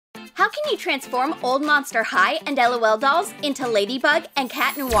How can you transform old Monster High and LOL dolls into Ladybug and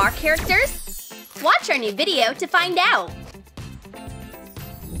Cat Noir characters? Watch our new video to find out!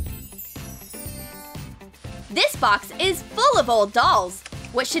 This box is full of old dolls.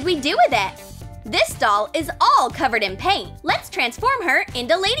 What should we do with it? This doll is all covered in paint. Let's transform her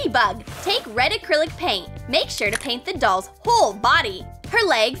into Ladybug. Take red acrylic paint. Make sure to paint the doll's whole body, her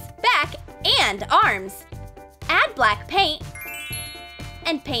legs, back, and arms. Add black paint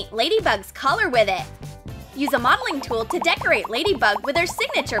and paint Ladybug's collar with it. Use a modeling tool to decorate Ladybug with her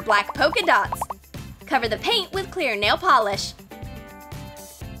signature black polka dots. Cover the paint with clear nail polish.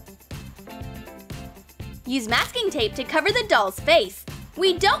 Use masking tape to cover the doll's face.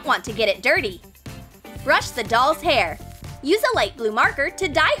 We don't want to get it dirty. Brush the doll's hair. Use a light blue marker to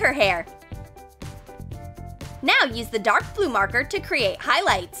dye her hair. Now use the dark blue marker to create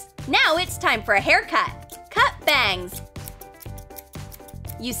highlights. Now it's time for a haircut. Cut bangs.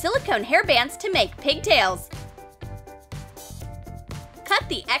 Use silicone hair bands to make pigtails. Cut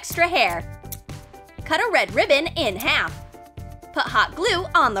the extra hair. Cut a red ribbon in half. Put hot glue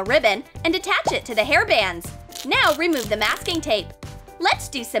on the ribbon and attach it to the hair bands. Now remove the masking tape. Let's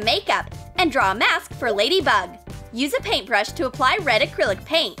do some makeup and draw a mask for Ladybug. Use a paintbrush to apply red acrylic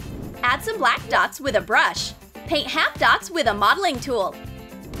paint. Add some black dots with a brush. Paint half dots with a modeling tool.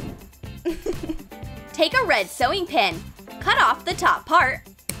 Take a red sewing pin, cut off the top part,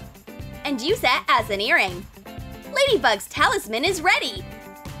 and use it as an earring. Ladybug's talisman is ready!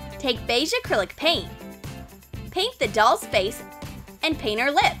 Take beige acrylic paint. Paint the doll's face and paint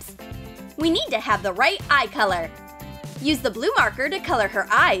her lips. We need to have the right eye color. Use the blue marker to color her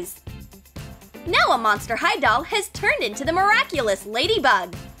eyes. Now a Monster High doll has turned into the miraculous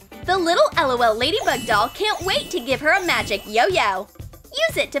Ladybug. The little LOL Ladybug doll can't wait to give her a magic yo-yo.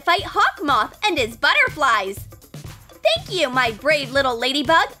 Use it to fight Hawk Moth and his butterflies. Thank you, my brave little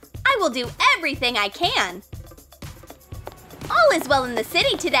Ladybug. I will do everything I can. All is well in the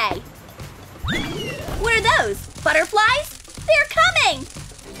city today. What are those? Butterflies? They're coming!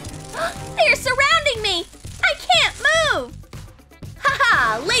 They're surrounding me! I can't move!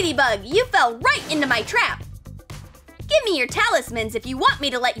 Haha, Ladybug, you fell right into my trap! Give me your talismans if you want me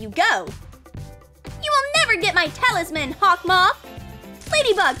to let you go. You will never get my talisman, Hawk Moth!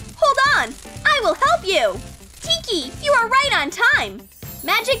 Ladybug, hold on! I will help you! Tiki, you are right on time!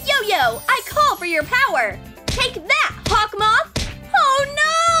 Magic Yo-Yo, I call for your power! Take that, Hawk Moth!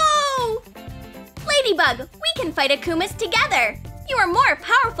 Oh no! Ladybug, we can fight Akumas together! You are more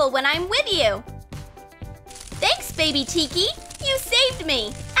powerful when I'm with you! Thanks, baby Tiki! You saved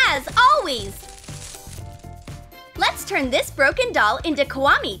me, as always! Let's turn this broken doll into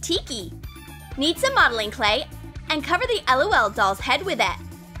Kiwami Tiki. Need some modeling clay and cover the LOL doll's head with it.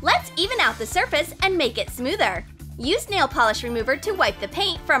 Let's even out the surface and make it smoother. Use nail polish remover to wipe the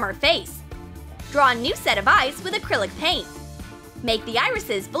paint from her face. Draw a new set of eyes with acrylic paint. Make the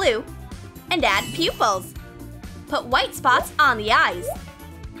irises blue and add pupils. Put white spots on the eyes.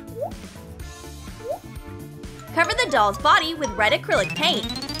 Cover the doll's body with red acrylic paint.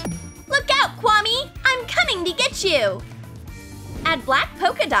 Look out, Kwame! I'm coming to get you! Add black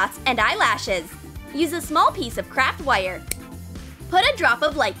polka dots and eyelashes. Use a small piece of craft wire. Put a drop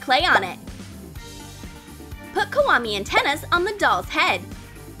of light clay on it. Put Kiwami antennas on the doll's head.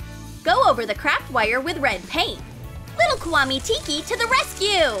 Go over the craft wire with red paint. Little Kiwami Tiki to the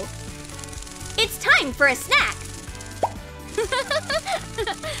rescue! It's time for a snack!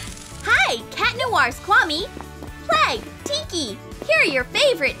 Hi, Cat Noir's Kwame! Plague, Tiki, here are your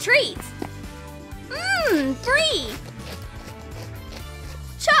favorite treats! Mmm, free!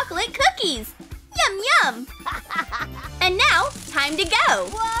 Chocolate cookies! Yum yum! And now, time to go!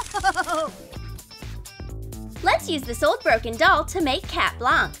 Whoa! Let's use this old broken doll to make Cat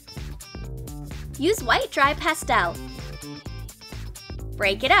Blanc. Use white dry pastel.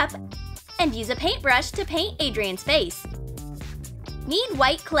 Break it up and use a paintbrush to paint Adrian's face. Need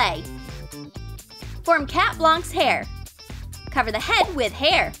white clay. Form Cat Blanc's hair. Cover the head with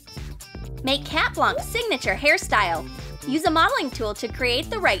hair. Make Cat Blanc's signature hairstyle. Use a modeling tool to create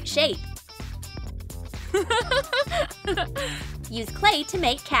the right shape. Use clay to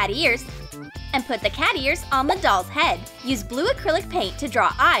make cat ears and put the cat ears on the doll's head. Use blue acrylic paint to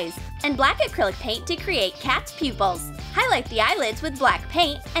draw eyes and black acrylic paint to create cat's pupils. Highlight the eyelids with black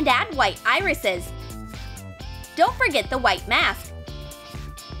paint and add white irises. Don't forget the white mask.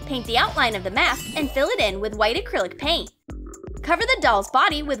 Paint the outline of the mask and fill it in with white acrylic paint. Cover the doll's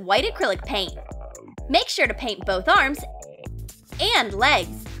body with white acrylic paint. Make sure to paint both arms and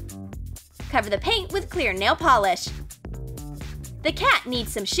legs. Cover the paint with clear nail polish. The cat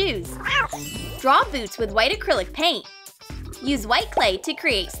needs some shoes. Draw boots with white acrylic paint. Use white clay to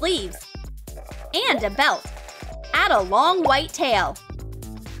create sleeves. And a belt. Add a long white tail.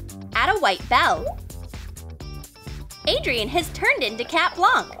 Add a white bell. Adrian has turned into Cat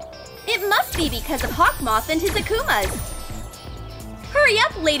Blanc. It must be because of Hawkmoth and his Akumas. Hurry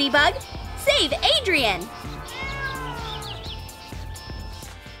up, Ladybug! Save Adrian!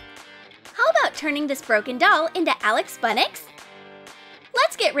 How about turning this broken doll into Alex Bunnix?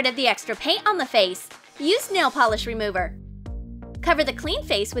 Let's get rid of the extra paint on the face. Use nail polish remover. Cover the clean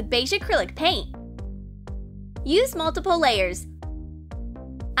face with beige acrylic paint. Use multiple layers.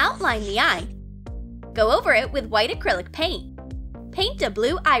 Outline the eye. Go over it with white acrylic paint. Paint a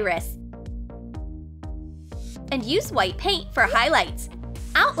blue iris. And use white paint for highlights.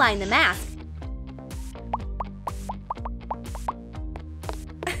 Outline the mask.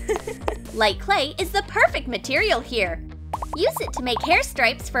 Light clay is the perfect material here. Use it to make hair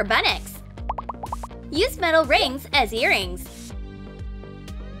stripes for Bunnix. Use metal rings as earrings.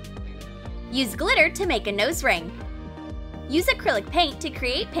 Use glitter to make a nose ring. Use acrylic paint to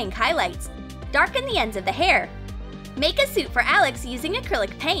create pink highlights. Darken the ends of the hair. Make a suit for Alex using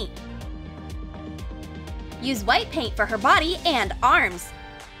acrylic paint. Use white paint for her body and arms.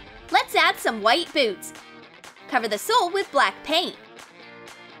 Let's add some white boots. Cover the sole with black paint.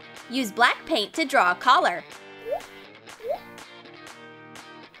 Use black paint to draw a collar.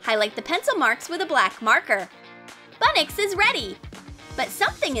 Highlight the pencil marks with a black marker. Bunnix is ready! But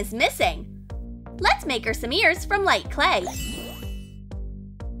something is missing. Let's make her some ears from light clay.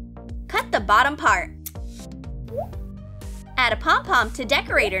 Cut the bottom part. Add a pom-pom to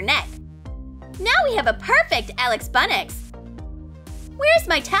decorate her neck. Now we have a perfect Alex Bunnix. Where's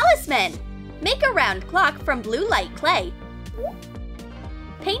my talisman? Make a round clock from blue light clay.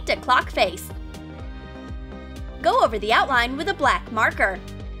 Paint a clock face. Go over the outline with a black marker.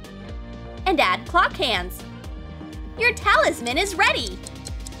 And add clock hands. Your talisman is ready!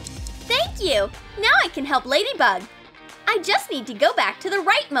 Thank you! Now I can help Ladybug. I just need to go back to the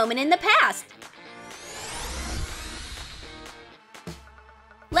right moment in the past.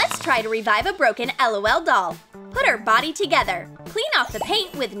 Let's try to revive a broken LOL doll. Put her body together. Clean off the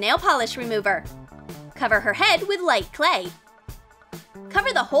paint with nail polish remover. Cover her head with light clay.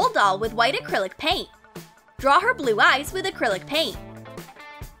 Cover the whole doll with white acrylic paint. Draw her blue eyes with acrylic paint.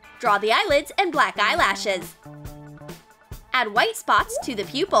 Draw the eyelids and black eyelashes. Add white spots to the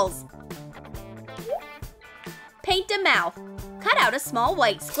pupils. Paint a mouth. Cut out a small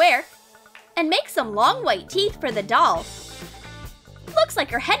white square. And make some long white teeth for the doll. Looks like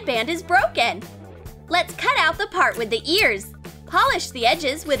her headband is broken. Let's cut out the part with the ears. Polish the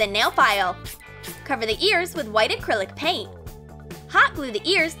edges with a nail file. Cover the ears with white acrylic paint. Hot glue the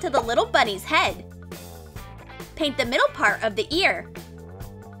ears to the little bunny's head. Paint the middle part of the ear.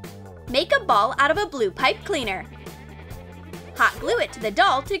 Make a ball out of a blue pipe cleaner. Hot glue it to the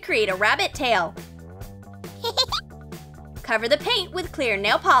doll to create a rabbit tail. Cover the paint with clear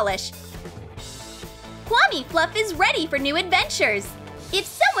nail polish. Kwame Fluff is ready for new adventures. If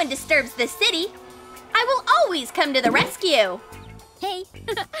someone disturbs the city, I will always come to the rescue. Hey.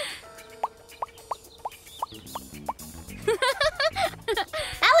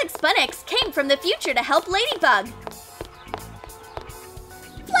 Alex Bunnix came from the future to help Ladybug.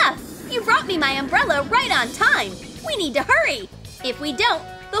 Fluff, you brought me my umbrella right on time. We need to hurry. If we don't,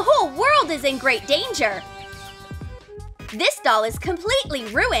 the whole world is in great danger. This doll is completely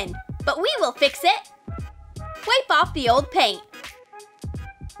ruined, but we will fix it. Wipe off the old paint.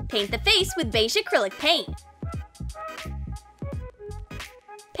 Paint the face with beige acrylic paint.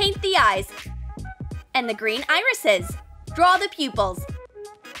 Paint the eyes and the green irises. Draw the pupils.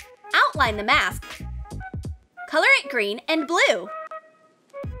 Outline the mask. Color it green and blue.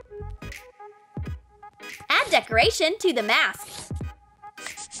 Add decoration to the mask.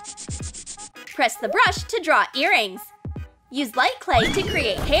 Press the brush to draw earrings. Use light clay to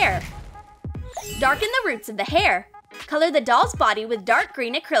create hair. Darken the roots of the hair. Color the doll's body with dark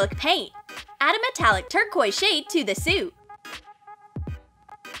green acrylic paint. Add a metallic turquoise shade to the suit.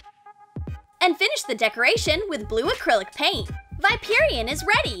 And finish the decoration with blue acrylic paint. Viperion is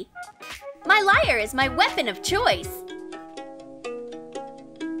ready! My lyre is my weapon of choice.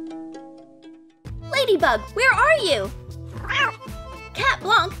 Ladybug, where are you? Cat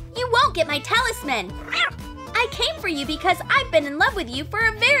Blanc, you won't get my talisman. I came for you because I've been in love with you for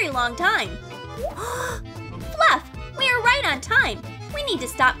a very long time. Fluff, we are right on time. We need to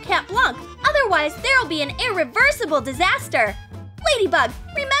stop Cat Blanc, otherwise there'll be an irreversible disaster. Ladybug,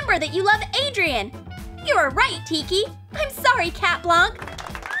 remember that you love Adrian. You are right, Tiki. I'm sorry, Cat Blanc.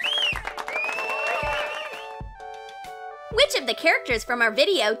 Which of the characters from our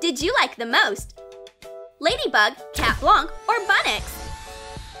video did you like the most? Ladybug, Cat Blanc, or Bunnix.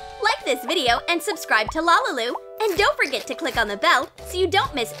 Like this video and subscribe to LaLiLu, and don't forget to click on the bell so you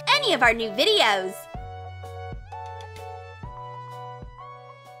don't miss any of our new videos.